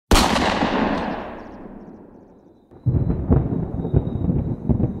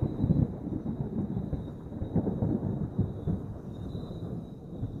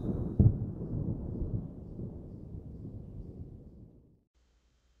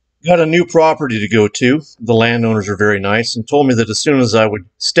Got a new property to go to. The landowners are very nice and told me that as soon as I would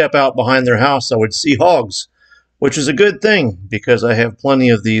step out behind their house, I would see hogs, which is a good thing because I have plenty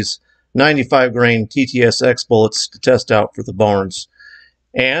of these 95 grain TTSX bullets to test out for the barns.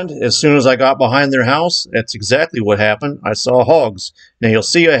 And as soon as I got behind their house, that's exactly what happened. I saw hogs. Now you'll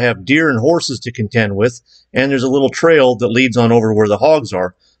see I have deer and horses to contend with, and there's a little trail that leads on over where the hogs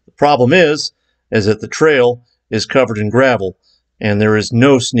are. The problem is that the trail is covered in gravel, and there is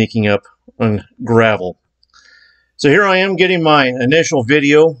no sneaking up on gravel. So here I am getting my initial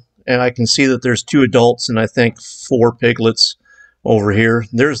video, and I can see that there's 2 adults and I think 4 piglets over here.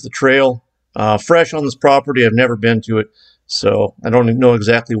 There's the trail. Fresh on this property. I've never been to it, so I don't know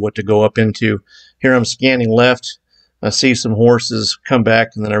exactly what to go up into. Here I'm scanning left. I see some horses come back,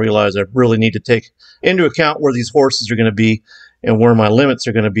 and then I realize I really need to take into account where these horses are going to be and where my limits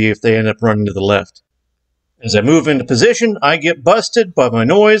are going to be if they end up running to the left. As I move into position, I get busted by my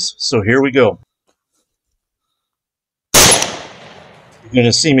noise, so here we go. You're going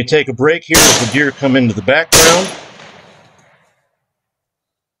to see me take a break here as the deer come into the background.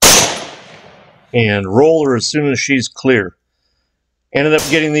 And roll her as soon as she's clear. Ended up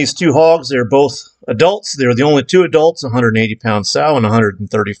getting these 2 hogs. They're both adults. They're the only 2 adults, 180-pound sow and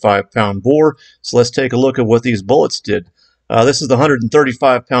 135-pound boar. So let's take a look at what these bullets did. This is the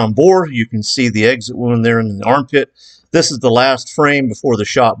 135-pound boar. You can see the exit wound there in the armpit. This is the last frame before the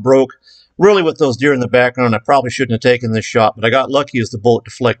shot broke. Really, with those deer in the background, I probably shouldn't have taken this shot, but I got lucky as the bullet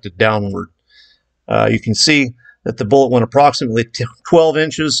deflected downward. You can see that the bullet went approximately 12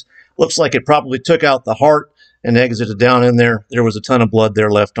 inches. Looks like it probably took out the heart and exited down in there. There was a ton of blood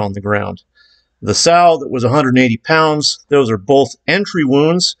there left on the ground. The sow that was 180 pounds, those are both entry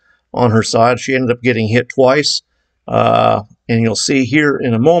wounds on her side. She ended up getting hit twice. And you'll see here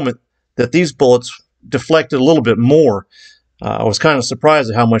in a moment that these bullets deflected a little bit more. I was kind of surprised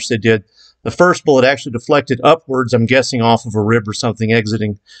at how much they did. The first bullet actually deflected upwards, I'm guessing off of a rib or something,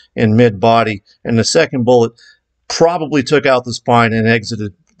 exiting in mid-body. And the second bullet probably took out the spine and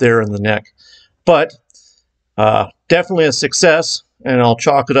exited there in the neck. But definitely a success, and I'll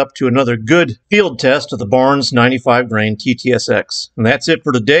chalk it up to another good field test of the Barnes 95 grain TTSX. And that's it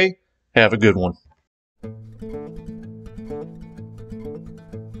for today. Have a good one.